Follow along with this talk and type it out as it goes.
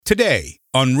today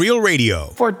on Real Radio.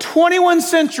 For 21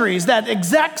 centuries, that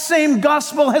exact same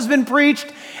gospel has been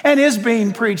preached and is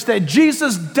being preached, that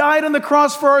Jesus died on the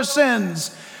cross for our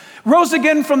sins, rose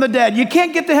again from the dead. You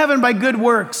can't get to heaven by good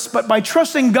works, but by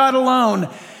trusting God alone.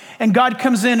 And God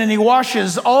comes in and he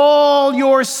washes all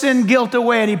your sin guilt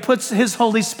away, and he puts his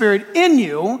Holy Spirit in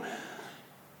you,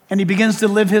 and he begins to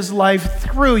live his life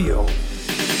through you.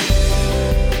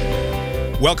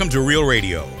 Welcome to Real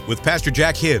Radio with Pastor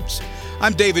Jack Hibbs.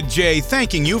 I'm David J.,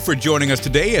 thanking you for joining us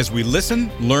today as we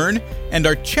listen, learn, and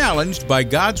are challenged by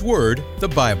God's Word, the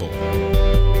Bible.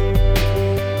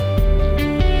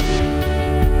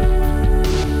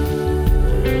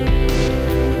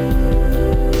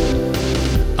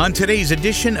 On today's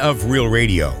edition of Real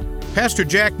Radio, Pastor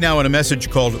Jack, now in a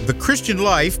message called The Christian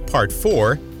Life, Part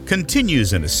 4,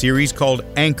 continues in a series called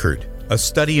Anchored, a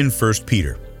study in 1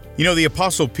 Peter. You know, the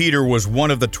Apostle Peter was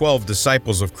one of the 12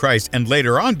 disciples of Christ and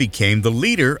later on became the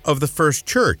leader of the first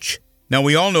church. Now,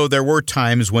 we all know there were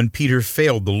times when Peter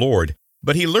failed the Lord,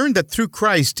 but he learned that through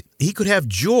Christ, he could have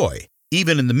joy,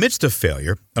 even in the midst of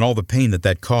failure and all the pain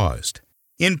that caused.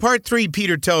 In Part 3,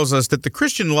 Peter tells us that the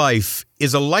Christian life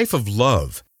is a life of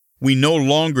love. We no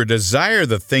longer desire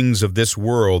the things of this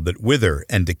world that wither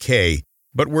and decay,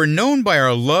 but we're known by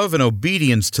our love and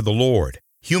obedience to the Lord.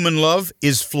 Human love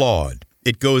is flawed.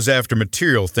 It goes after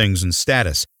material things and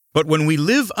status. But when we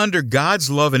live under God's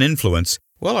love and influence,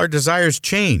 well, our desires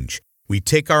change. We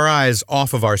take our eyes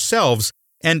off of ourselves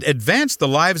and advance the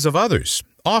lives of others,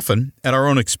 often at our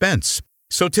own expense.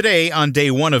 So today, on day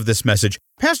one of this message,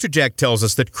 Pastor Jack tells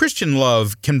us that Christian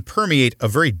love can permeate a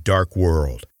very dark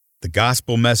world. The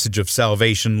gospel message of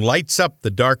salvation lights up the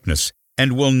darkness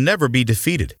and will never be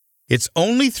defeated. It's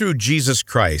only through Jesus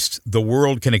Christ the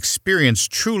world can experience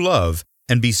true love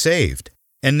and be saved.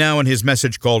 And now in his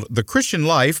message called The Christian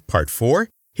Life, Part 4,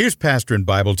 here's pastor and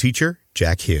Bible teacher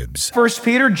Jack Hibbs. 1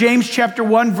 Peter, James chapter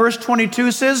 1, verse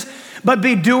 22 says, "But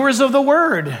be doers of the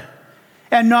word,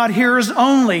 and not hearers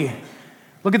only."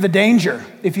 Look at the danger.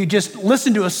 If you just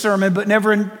listen to a sermon but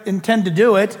never intend to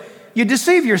do it, you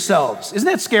deceive yourselves. Isn't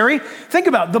that scary? Think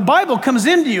about it. The Bible comes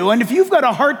into you, and if you've got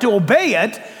a heart to obey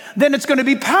it, then it's going to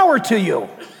be power to you.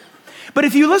 But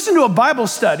if you listen to a Bible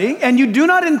study and you do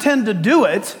not intend to do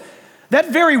it, that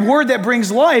very word that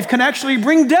brings life can actually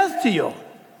bring death to you.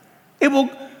 It will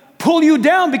pull you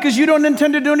down because you don't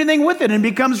intend to do anything with it, and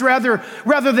becomes rather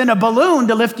than a balloon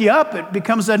to lift you up, it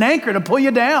becomes an anchor to pull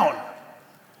you down.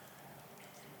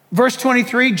 Verse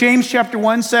 23, James chapter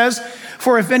 1 says,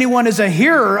 "For if anyone is a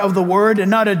hearer of the word and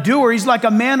not a doer, he's like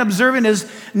a man observing his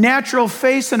natural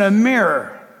face in a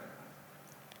mirror."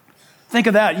 Think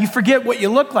of that. You forget what you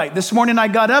look like. This morning I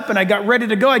got up and I got ready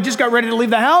to go. I just got ready to leave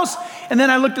the house. And then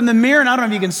I looked in the mirror, and I don't know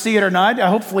if you can see it or not.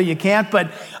 Hopefully you can't, but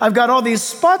I've got all these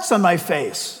spots on my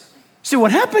face. See,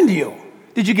 what happened to you?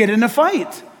 Did you get in a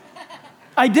fight?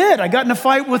 I did. I got in a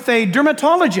fight with a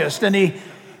dermatologist, and he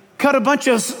cut a bunch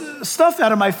of stuff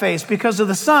out of my face because of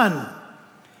the sun.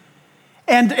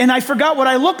 And I forgot what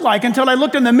I looked like until I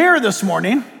looked in the mirror this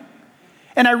morning,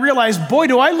 and I realized, boy,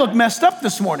 do I look messed up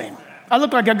this morning. I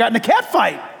look like I got in a cat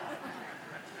fight.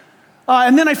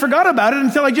 And then I forgot about it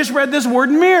until I just read this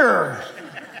word mirror.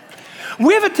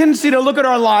 We have a tendency to look at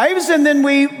our lives and then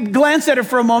we glance at it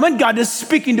for a moment. God is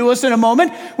speaking to us in a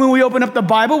moment. When we open up the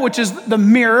Bible, which is the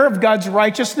mirror of God's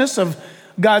righteousness, of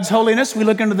God's holiness, we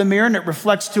look into the mirror and it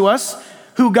reflects to us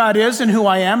who God is and who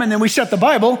I am. And then we shut the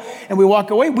Bible and we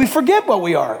walk away. We forget what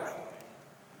we are.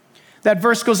 That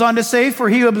verse goes on to say, "For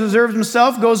he who observes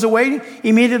himself goes away,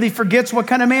 immediately forgets what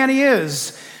kind of man he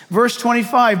is." Verse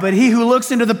 25, "But he who looks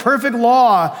into the perfect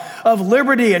law of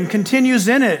liberty and continues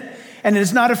in it, and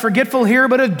is not a forgetful hearer,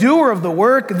 but a doer of the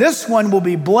work, this one will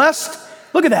be blessed."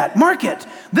 Look at that, mark it.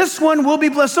 This one will be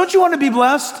blessed. Don't you want to be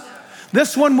blessed?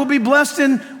 This one will be blessed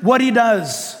in what he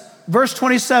does. Verse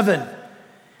 27,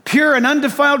 "Pure and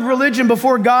undefiled religion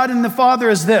before God and the Father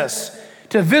is this,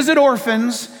 to visit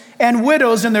orphans and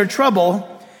widows in their trouble,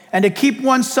 and to keep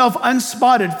oneself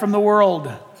unspotted from the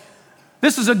world."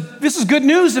 This is good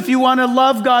news if you want to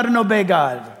love God and obey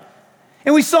God.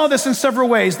 And we saw this in several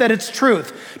ways, that it's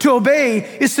truth. To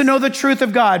obey is to know the truth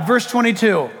of God, verse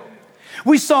 22.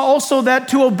 We saw also that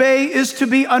to obey is to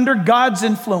be under God's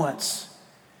influence.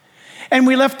 And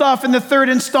we left off in the third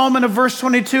installment of verse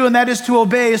 22, and that is to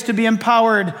obey is to be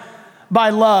empowered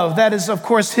by love. That is, of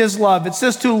course, his love. It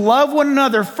says to love one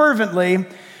another fervently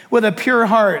with a pure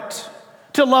heart,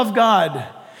 to love God.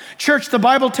 Church, the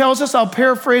Bible tells us, I'll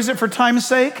paraphrase it for time's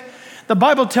sake. The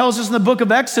Bible tells us in the book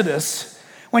of Exodus,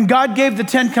 when God gave the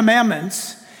 10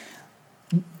 Commandments,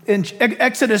 In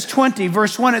Exodus 20,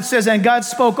 verse 1, it says, "And God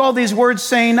spoke all these words,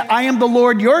 saying, I am the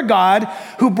Lord your God,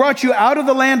 who brought you out of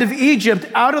the land of Egypt,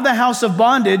 out of the house of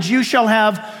bondage. You shall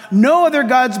have no other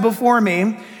gods before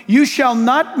me. You shall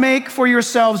not make for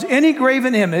yourselves any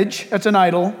graven image," that's an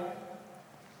idol,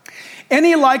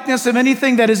 "any likeness of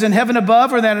anything that is in heaven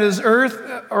above, or that is earth,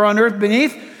 or on earth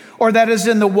beneath, or that is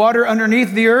in the water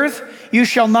underneath the earth. You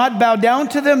shall not bow down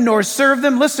to them, nor serve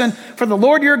them." Listen, "For the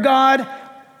Lord your God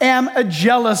am a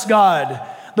jealous God."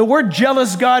 The word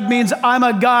jealous God means I'm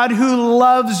a God who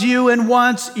loves you and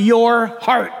wants your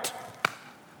heart.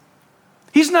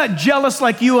 He's not jealous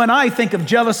like you and I think of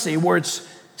jealousy, where it's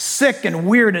sick and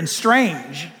weird and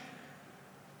strange.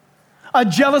 A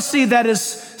jealousy that is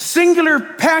singular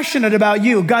passionate about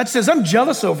you. God says, I'm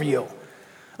jealous over you.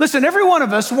 Listen, every one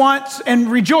of us wants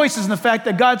and rejoices in the fact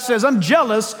that God says, I'm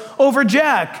jealous over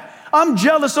Jack. I'm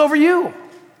jealous over you.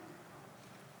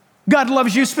 God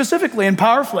loves you specifically and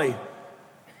powerfully.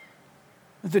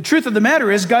 The truth of the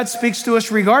matter is, God speaks to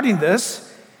us regarding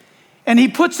this, and he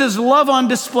puts his love on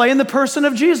display in the person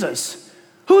of Jesus.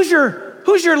 Who's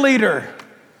your leader?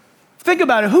 Think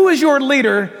about it. Who is your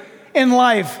leader in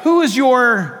life? Who is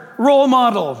your role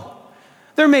model?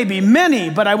 There may be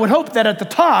many, but I would hope that at the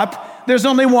top, there's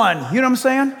only one. You know what I'm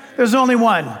saying? There's only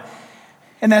one,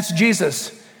 and that's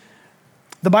Jesus.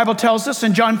 The Bible tells us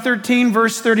in John 13,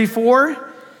 verse 34,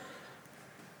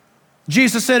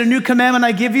 Jesus said, "A new commandment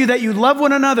I give you, that you love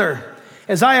one another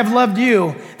as I have loved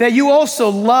you, that you also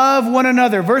love one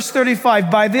another." Verse 35,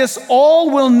 "By this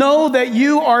all will know that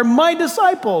you are my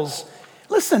disciples."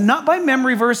 Listen, not by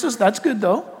memory verses, that's good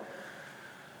though.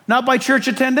 Not by church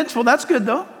attendance, well, that's good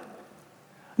though.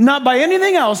 Not by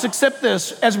anything else except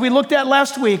this. As we looked at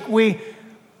last week, we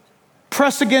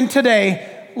press again today,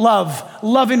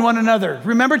 loving one another.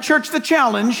 Remember, church, the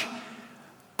challenge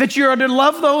that you are to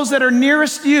love those that are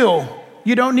nearest you.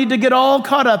 You don't need to get all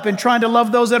caught up in trying to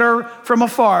love those that are from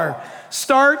afar.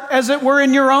 Start, as it were,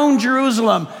 in your own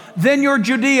Jerusalem, then your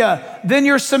Judea, then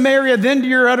your Samaria, then to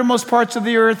your uttermost parts of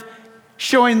the earth,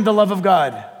 showing the love of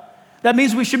God. That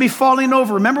means we should be falling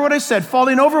over. Remember what I said,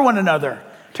 falling over one another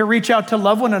to reach out to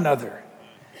love one another.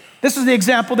 This is the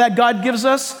example that God gives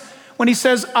us when he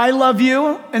says, I love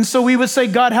you. And so we would say,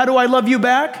 God, how do I love you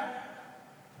back?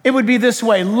 It would be this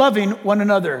way, loving one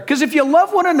another. Because if you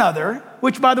love one another,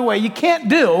 which, by the way, you can't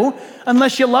do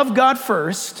unless you love God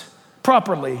first,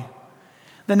 properly,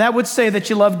 then that would say that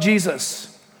you love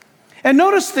Jesus. And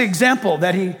notice the example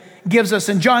that he gives us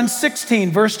in John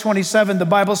 16, verse 27. The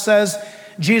Bible says,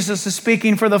 Jesus is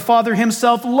speaking, "For the Father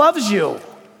himself loves you."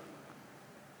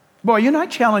 Boy, I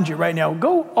challenge you right now.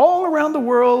 Go all around the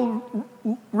world,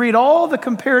 read all the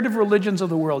comparative religions of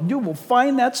the world. You will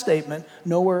find that statement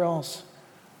nowhere else.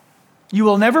 You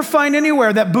will never find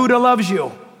anywhere that Buddha loves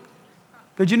you.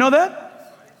 Did you know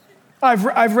that?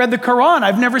 I've read the Quran.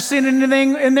 I've never seen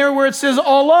anything in there where it says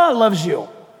Allah loves you.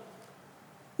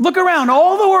 Look around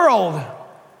all the world.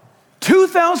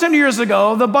 2,000 years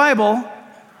ago, the Bible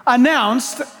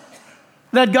announced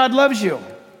that God loves you.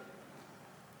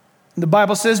 The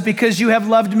Bible says, "Because you have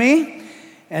loved me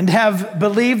and have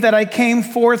believed that I came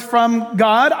forth from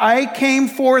God, I came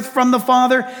forth from the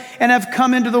Father and have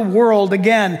come into the world.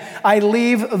 Again, I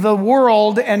leave the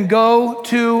world and go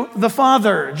to the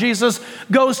Father." Jesus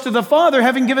goes to the Father,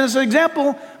 having given us an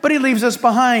example, but he leaves us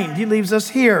behind. He leaves us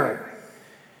here.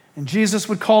 And Jesus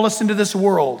would call us into this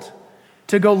world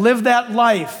to go live that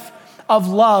life of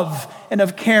love and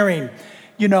of caring.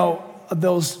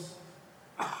 Those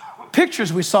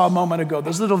pictures we saw a moment ago,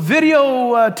 those little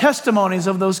video testimonies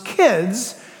of those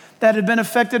kids that had been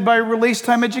affected by release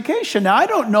time education. Now, I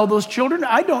don't know those children.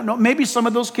 I don't know. Maybe some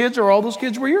of those kids or all those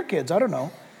kids were your kids. I don't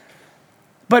know.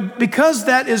 But because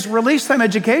that is release time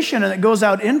education and it goes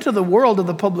out into the world of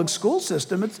the public school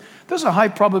system, there's a high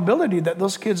probability that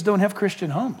those kids don't have Christian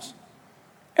homes.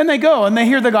 And they go and they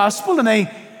hear the gospel and they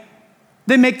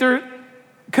make their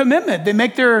commitment. They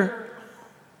make their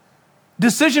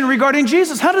decision regarding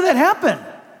Jesus. How did that happen?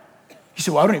 You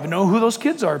say, well, I don't even know who those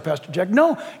kids are, Pastor Jack.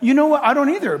 No, you know what? I don't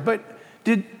either. But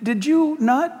did you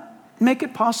not make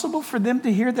it possible for them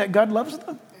to hear that God loves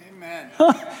them?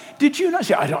 Amen. Did you not?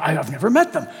 See, I've never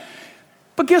met them.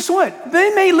 But guess what? They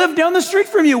may live down the street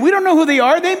from you. We don't know who they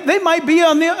are. They might be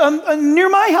near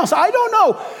my house. I don't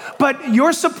know. But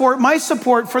your support, my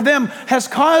support for them has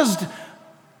caused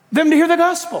them to hear the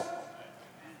gospel.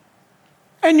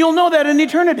 And you'll know that in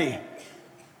eternity.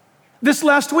 This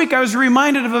last week, I was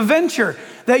reminded of a venture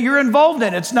that you're involved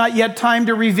in. It's not yet time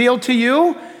to reveal to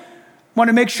you. Want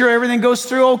to make sure everything goes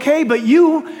through okay, but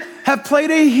you have played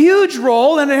a huge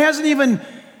role, and it hasn't even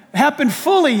happened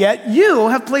fully yet. You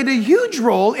have played a huge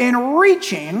role in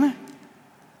reaching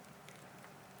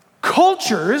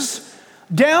cultures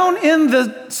down in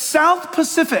the South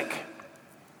Pacific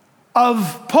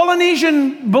of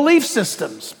Polynesian belief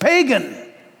systems, pagan.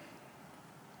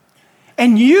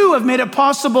 And you have made it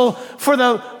possible for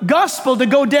the gospel to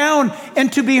go down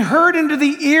and to be heard into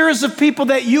the ears of people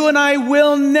that you and I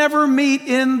will never meet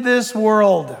in this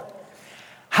world.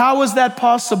 How is that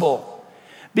possible?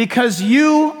 Because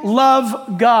you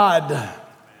love God.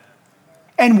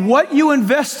 And what you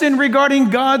invest in regarding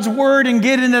God's word and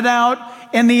getting it out,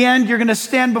 in the end, you're going to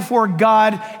stand before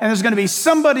God, and there's going to be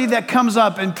somebody that comes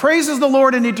up and praises the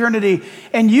Lord in eternity,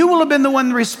 and you will have been the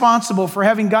one responsible for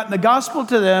having gotten the gospel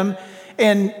to them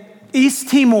in East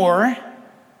Timor,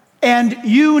 and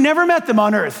you never met them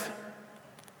on earth.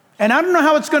 And I don't know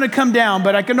how it's going to come down,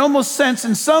 but I can almost sense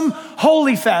in some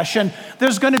holy fashion,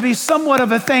 there's going to be somewhat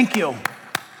of a thank you.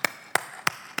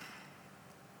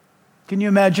 Can you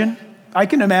imagine? I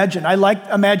can imagine. I like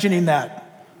imagining that.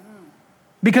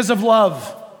 Because of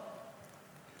love,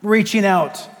 reaching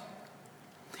out.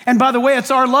 And by the way, it's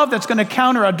our love that's going to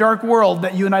counter a dark world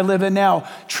that you and I live in now.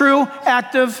 True,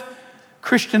 active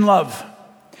Christian love.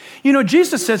 You know,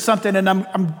 Jesus said something, and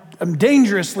I'm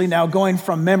dangerously now going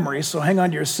from memory, so hang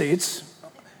on to your seats.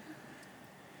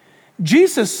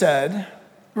 Jesus said,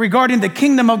 regarding the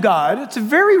kingdom of God, it's a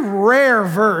very rare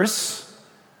verse.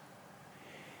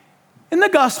 In the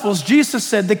Gospels, Jesus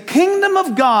said, the kingdom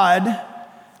of God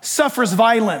suffers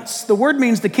violence. The word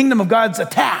means the kingdom of God's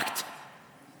attacked.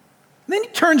 And then he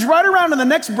turns right around in the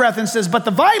next breath and says, but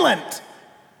the violent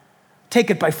take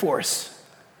it by force.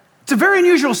 It's a very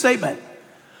unusual statement.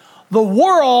 The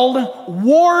world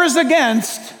wars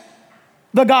against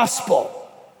the gospel.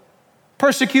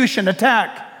 Persecution,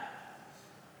 attack.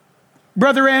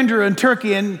 Brother Andrew in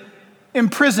Turkey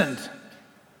imprisoned.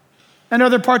 And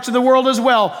other parts of the world as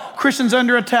well. Christians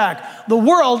under attack. The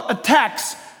world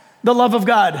attacks the love of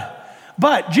God.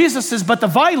 But Jesus says, but the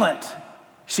violent.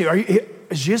 See,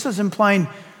 is Jesus implying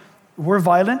we're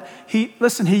violent? He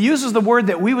uses the word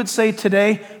that we would say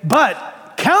today,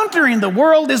 but countering the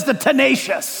world is the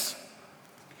tenacious.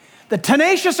 The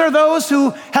tenacious are those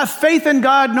who have faith in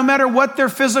God no matter what their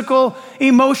physical,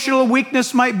 emotional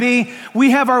weakness might be.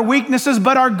 We have our weaknesses,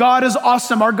 but our God is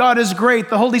awesome. Our God is great.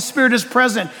 The Holy Spirit is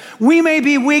present. We may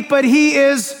be weak, but He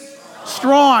is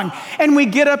strong. And we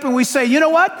get up and we say, you know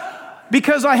what?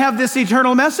 Because I have this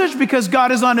eternal message, because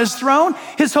God is on His throne,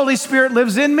 His Holy Spirit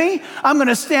lives in me, I'm going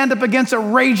to stand up against a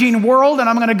raging world, and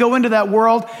I'm going to go into that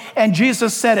world. And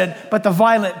Jesus said it, but the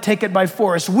violent take it by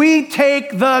force. We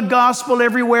take the gospel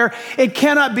everywhere. It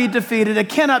cannot be defeated. It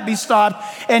cannot be stopped.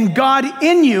 And God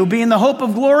in you, being the hope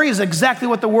of glory, is exactly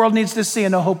what the world needs to see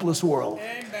in a hopeless world.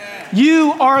 Amen.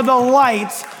 You are the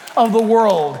light of the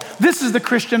world. This is the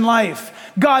Christian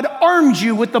life. God armed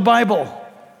you with the Bible.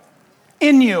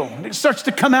 In you. It starts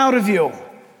to come out of you.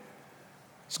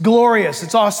 It's glorious.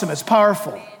 It's awesome. It's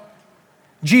powerful.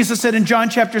 Jesus said in John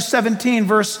chapter 17,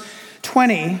 verse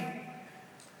 20,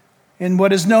 in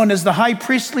what is known as the high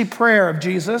priestly prayer of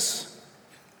Jesus,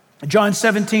 John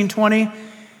 17:20,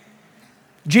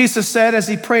 Jesus said as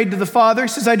He prayed to the Father, He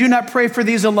says, I do not pray for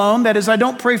these alone. That is, I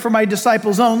don't pray for my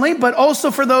disciples only, but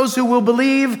also for those who will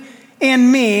believe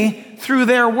in me through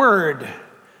their word.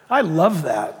 I love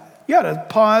that. You ought to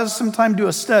pause sometime, do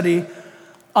a study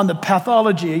on the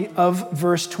pathology of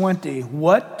verse 20.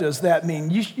 What does that mean?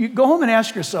 You go home and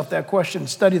ask yourself that question,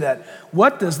 study that.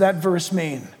 What does that verse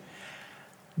mean?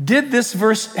 Did this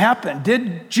verse happen?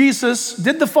 Did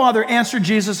the Father answer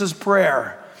Jesus'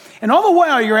 prayer? And all the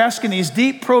while you're asking these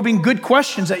deep, probing, good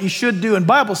questions that you should do in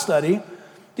Bible study,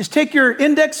 just take your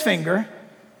index finger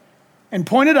and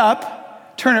point it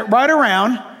up, turn it right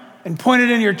around, and point it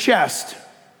in your chest.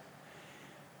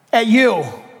 At you.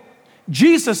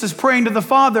 Jesus is praying to the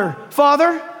Father,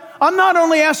 Father, I'm not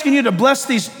only asking you to bless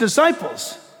these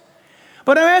disciples,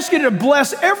 but I'm asking you to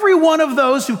bless every one of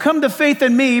those who come to faith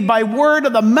in me by word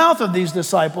of the mouth of these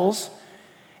disciples.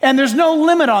 And there's no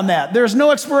limit on that. There's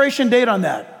no expiration date on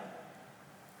that.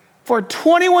 For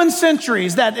 21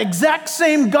 centuries, that exact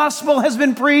same gospel has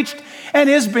been preached and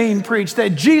is being preached,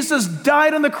 that Jesus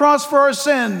died on the cross for our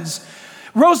sins,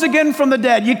 rose again from the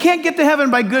dead. You can't get to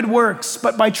heaven by good works,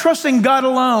 but by trusting God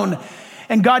alone.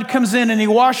 And God comes in and He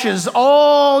washes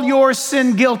all your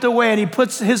sin guilt away, and He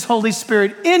puts His Holy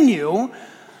Spirit in you,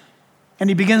 and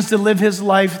He begins to live His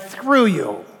life through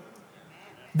you.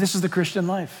 This is the Christian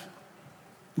life.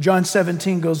 John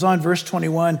 17 goes on, verse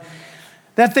 21,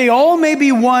 that they all may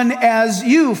be one as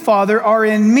you, Father, are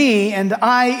in me and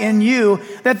I in you,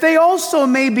 that they also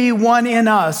may be one in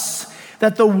us.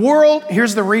 That the world,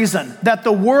 here's the reason, that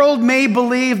the world may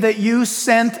believe that you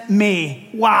sent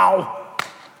me. Wow.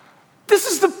 This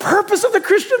is the purpose of the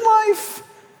Christian life.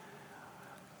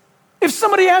 If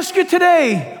somebody asks you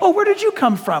today, oh, where did you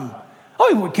come from?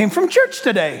 Oh, we came from church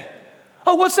today.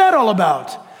 Oh, what's that all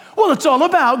about? Well, it's all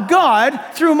about God,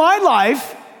 through my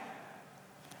life,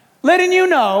 letting you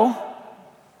know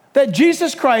that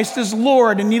Jesus Christ is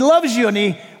Lord and he loves you and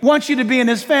he wants you to be in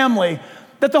his family,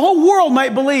 that the whole world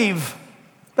might believe.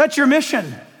 That's your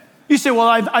mission. You say, well,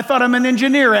 I thought I'm an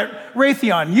engineer at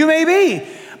Raytheon. You may be,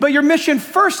 but your mission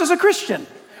first as a Christian.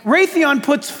 Raytheon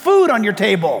puts food on your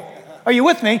table. Are you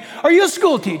with me? Are you a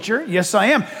school teacher? Yes, I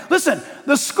am. Listen,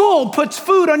 the school puts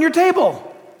food on your table.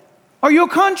 Are you a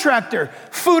contractor?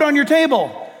 Food on your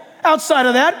table. Outside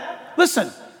of that,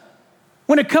 listen,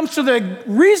 when it comes to the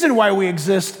reason why we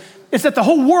exist, it's that the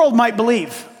whole world might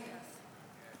believe.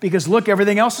 Because look,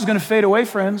 everything else is going to fade away,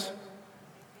 friends.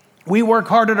 We work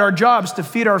hard at our jobs to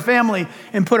feed our family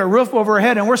and put a roof over our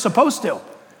head, and we're supposed to.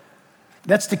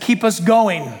 That's to keep us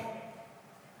going,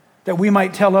 that we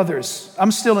might tell others.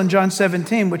 I'm still in John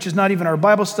 17, which is not even our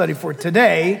Bible study for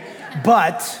today,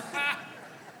 but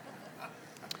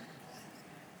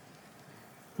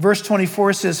verse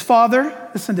 24 says, Father,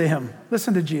 listen to him,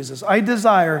 listen to Jesus. I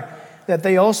desire that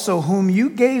they also whom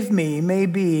you gave me may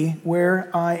be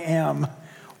where I am.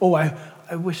 Oh, I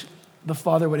wish the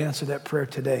Father would answer that prayer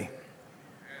today.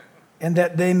 And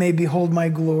that they may behold my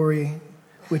glory,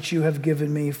 which you have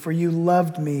given me, for you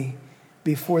loved me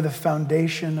before the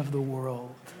foundation of the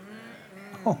world.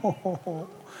 Oh,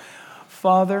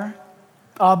 Father,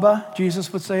 Abba,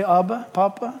 Jesus would say, Abba,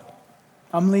 Papa,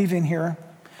 I'm leaving here.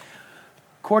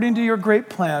 According to your great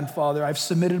plan, Father, I've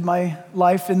submitted my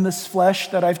life in this flesh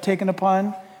that I've taken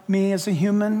upon me as a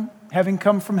human, having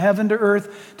come from heaven to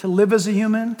earth to live as a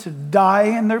human, to die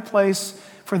in their place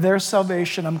for their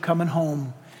salvation. I'm coming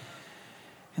home.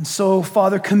 And so,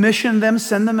 Father, commission them,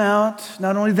 send them out,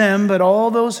 not only them, but all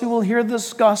those who will hear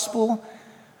this gospel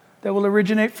that will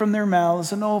originate from their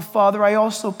mouths. And oh, Father, I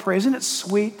also pray, isn't it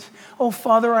sweet? Oh,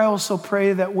 Father, I also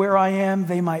pray that where I am,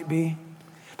 they might be.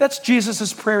 That's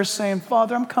Jesus' prayer saying,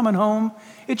 Father, I'm coming home.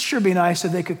 It'd sure be nice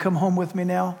if they could come home with me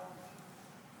now.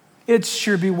 It'd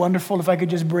sure be wonderful if I could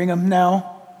just bring them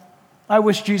now. I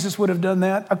wish Jesus would have done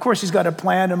that. Of course, he's got a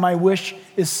plan, and my wish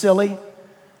is silly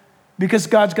because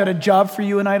God's got a job for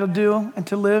you and I to do and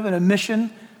to live and a mission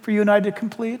for you and I to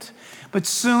complete. But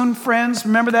soon, friends,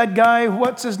 remember that guy,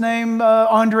 what's his name?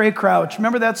 Andre Crouch.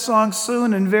 Remember that song,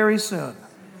 Soon and Very Soon?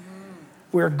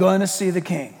 We're going to see the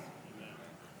King.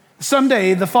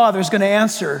 Someday, the Father's going to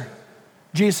answer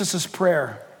Jesus'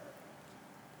 prayer.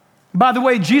 By the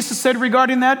way, Jesus said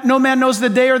regarding that, no man knows the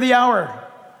day or the hour.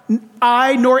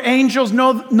 I nor angels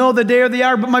know the day or the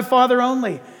hour, but my Father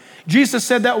only. Jesus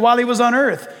said that while he was on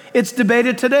earth. It's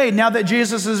debated today. Now that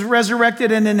Jesus is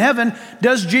resurrected and in heaven,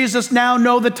 does Jesus now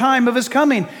know the time of his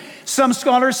coming? Some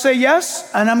scholars say yes,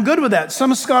 and I'm good with that.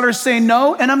 Some scholars say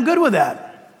no, and I'm good with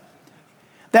that.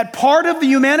 That part of the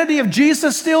humanity of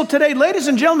Jesus still today, ladies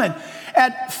and gentlemen,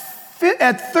 at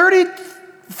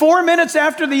 34 minutes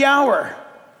after the hour,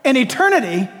 in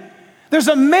eternity, there's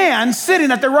a man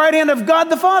sitting at the right hand of God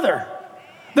the Father,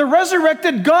 the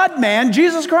resurrected God-man,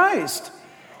 Jesus Christ.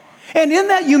 And in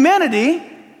that humanity,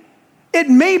 it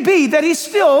may be that he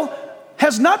still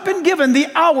has not been given the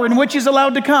hour in which he's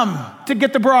allowed to come to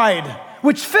get the bride,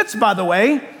 which fits, by the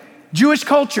way, Jewish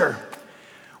culture.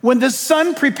 When the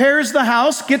son prepares the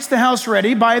house, gets the house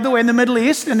ready, by the way, in the Middle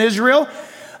East, in Israel,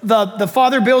 the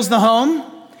father builds the home,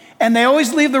 and they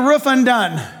always leave the roof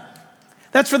undone.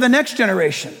 That's for the next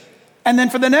generation, and then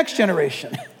for the next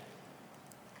generation.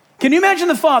 Can you imagine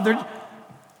the father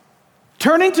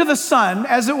turning to the son,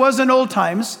 as it was in old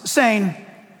times, saying,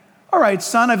 all right,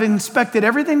 son, I've inspected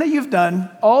everything that you've done,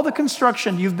 all the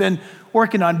construction you've been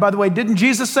working on. By the way, didn't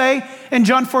Jesus say in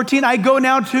John 14, I go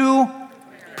now to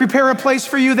prepare a place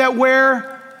for you that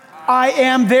where I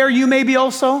am, there you may be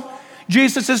also?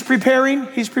 Jesus is preparing,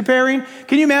 he's preparing.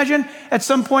 Can you imagine at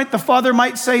some point the father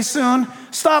might say soon,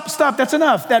 stop, that's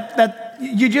enough. That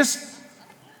you just,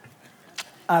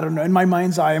 I don't know, in my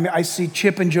mind's eye, I see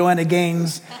Chip and Joanna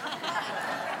Gaines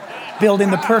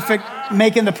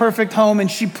making the perfect home,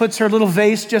 and she puts her little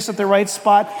vase just at the right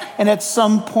spot, and at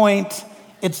some point,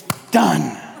 it's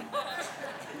done.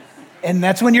 And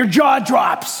that's when your jaw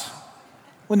drops,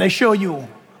 when they show you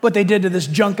what they did to this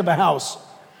junk of a house.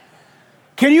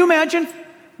 Can you imagine?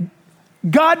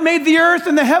 God made the earth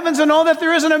and the heavens and all that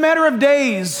there is in a matter of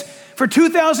days. For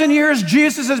 2,000 years,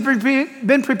 Jesus has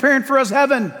been preparing for us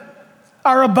heaven,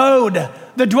 our abode,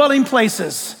 the dwelling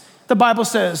places, the Bible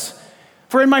says.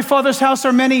 For in my Father's house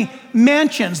are many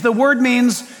mansions. The word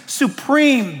means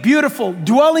supreme, beautiful,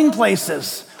 dwelling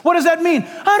places. What does that mean?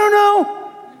 I don't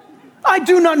know. I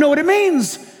do not know what it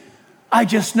means. I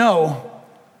just know.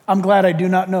 I'm glad I do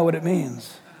not know what it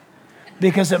means.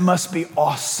 Because it must be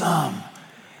awesome.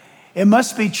 It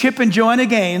must be Chip and Joanna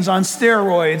Gaines on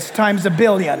steroids times 1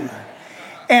 billion.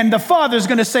 And the father's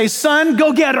going to say, son,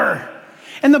 go get her.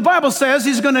 And the Bible says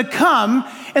he's going to come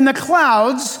in the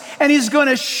clouds and he's going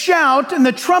to shout and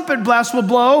the trumpet blast will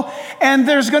blow and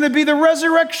there's going to be the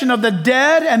resurrection of the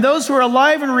dead and those who are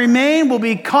alive and remain will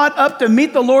be caught up to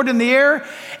meet the Lord in the air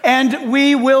and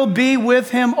we will be with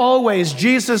him always.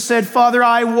 Jesus said, Father,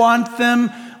 I want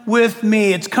them with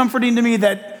me. It's comforting to me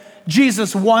that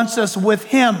Jesus wants us with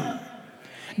him.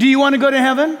 Do you want to go to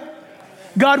heaven?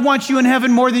 God wants you in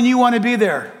heaven more than you want to be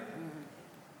there.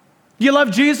 You love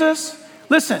Jesus?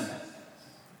 Listen,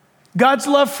 God's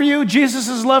love for you,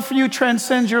 Jesus' love for you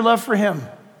transcends your love for him.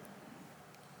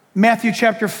 Matthew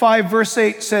chapter 5, verse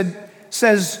 8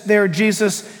 says there,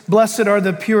 Jesus, blessed are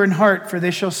the pure in heart, for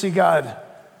they shall see God.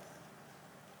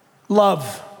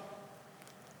 Love.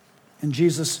 And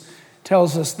Jesus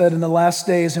tells us that in the last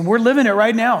days, and we're living it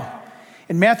right now.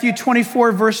 In Matthew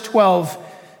 24, verse 12,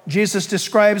 Jesus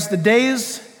describes the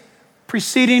days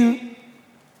preceding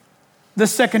the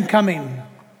second coming,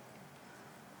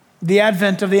 the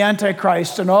advent of the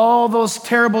Antichrist, and all those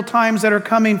terrible times that are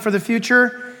coming for the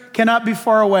future cannot be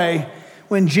far away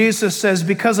when Jesus says,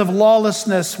 because of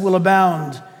lawlessness will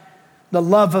abound, the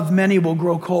love of many will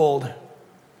grow cold.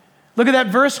 Look at that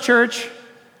verse, church.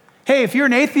 Hey, if you're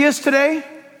an atheist today,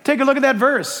 take a look at that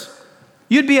verse.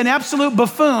 You'd be an absolute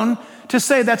buffoon to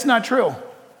say that's not true.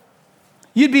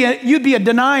 You'd be a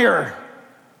denier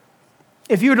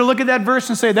if you were to look at that verse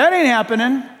and say, that ain't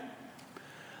happening.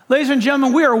 Ladies and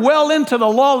gentlemen, we are well into the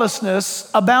lawlessness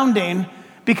abounding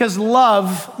because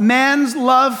love, man's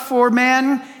love for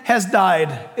man is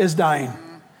dying.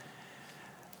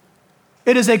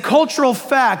 It is a cultural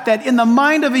fact that in the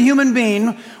mind of a human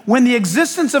being, when the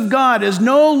existence of God is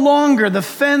no longer the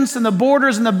fence and the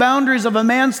borders and the boundaries of a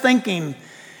man's thinking,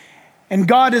 and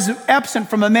God is absent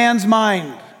from a man's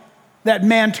mind, that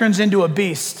man turns into a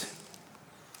beast.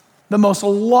 The most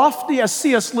lofty, as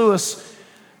C.S. Lewis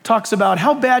talks about,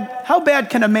 how bad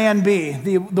can a man be?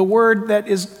 The word that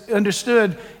is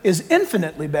understood is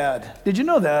infinitely bad. Did you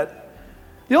know that?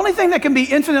 The only thing that can be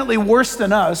infinitely worse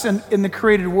than us in the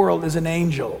created world is an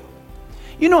angel.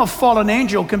 You know a fallen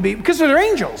angel can be, because they're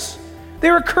angels. They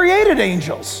were created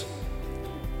angels.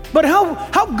 But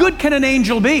how good can an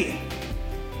angel be?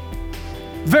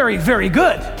 Very, very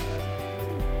good.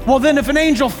 Well, then if an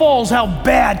angel falls, how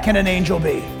bad can an angel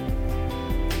be?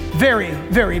 Very,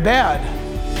 very bad.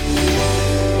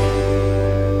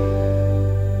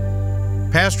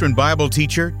 Pastor and Bible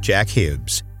teacher Jack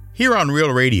Hibbs, here on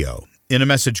Real Radio, in a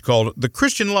message called The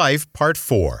Christian Life, Part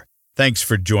 4. Thanks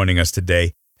for joining us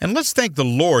today, and let's thank the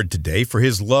Lord today for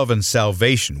his love and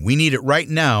salvation. We need it right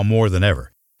now more than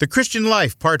ever. The Christian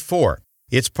Life, Part 4.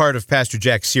 It's part of Pastor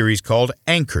Jack's series called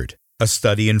Anchored, a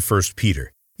study in 1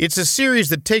 Peter. It's a series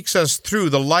that takes us through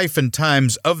the life and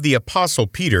times of the Apostle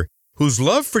Peter, whose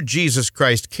love for Jesus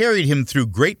Christ carried him through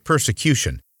great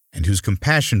persecution, and whose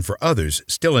compassion for others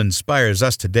still inspires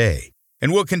us today.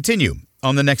 And we'll continue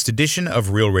on the next edition of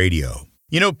Real Radio.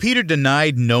 You know, Peter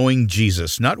denied knowing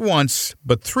Jesus not once,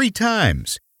 but 3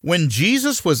 times. When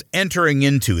Jesus was entering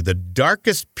into the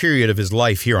darkest period of his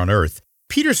life here on earth,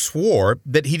 Peter swore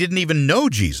that he didn't even know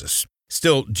Jesus.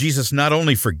 Still, Jesus not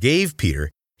only forgave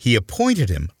Peter, he appointed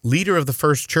him leader of the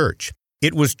first church.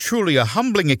 It was truly a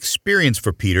humbling experience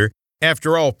for Peter.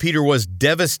 After all, Peter was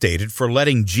devastated for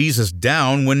letting Jesus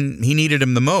down when he needed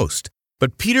him the most.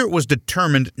 But Peter was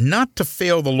determined not to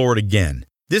fail the Lord again.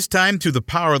 This time, through the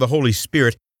power of the Holy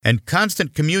Spirit and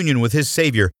constant communion with his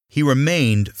Savior, he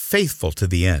remained faithful to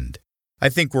the end. I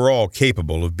think we're all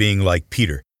capable of being like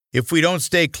Peter. If we don't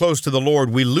stay close to the Lord,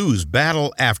 we lose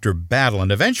battle after battle,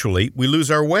 and eventually we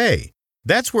lose our way.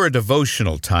 That's where a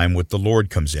devotional time with the Lord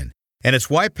comes in. And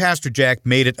it's why Pastor Jack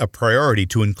made it a priority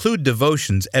to include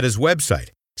devotions at his website.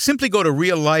 Simply go to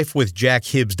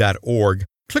reallifewithjackhibbs.org,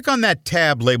 click on that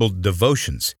tab labeled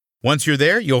Devotions. Once you're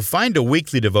there, you'll find a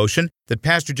weekly devotion that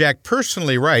Pastor Jack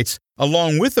personally writes,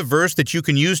 along with a verse that you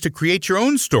can use to create your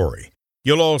own story.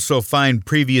 You'll also find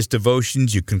previous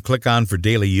devotions you can click on for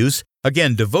daily use.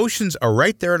 Again, devotions are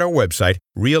right there at our website,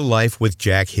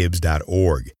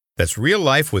 reallifewithjackhibbs.org. That's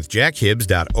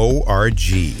reallifewithjackhibbs.org.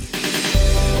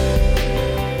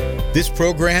 This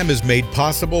program is made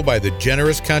possible by the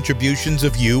generous contributions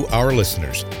of you, our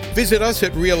listeners. Visit us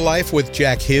at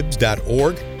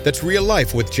reallifewithjackhibbs.org. That's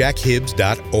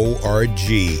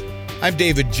reallifewithjackhibbs.org. I'm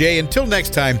David J. Until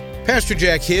next time, Pastor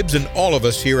Jack Hibbs and all of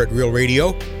us here at Real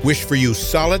Radio wish for you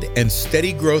solid and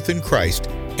steady growth in Christ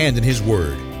and in His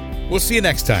Word. We'll see you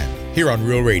next time here on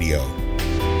Real Radio.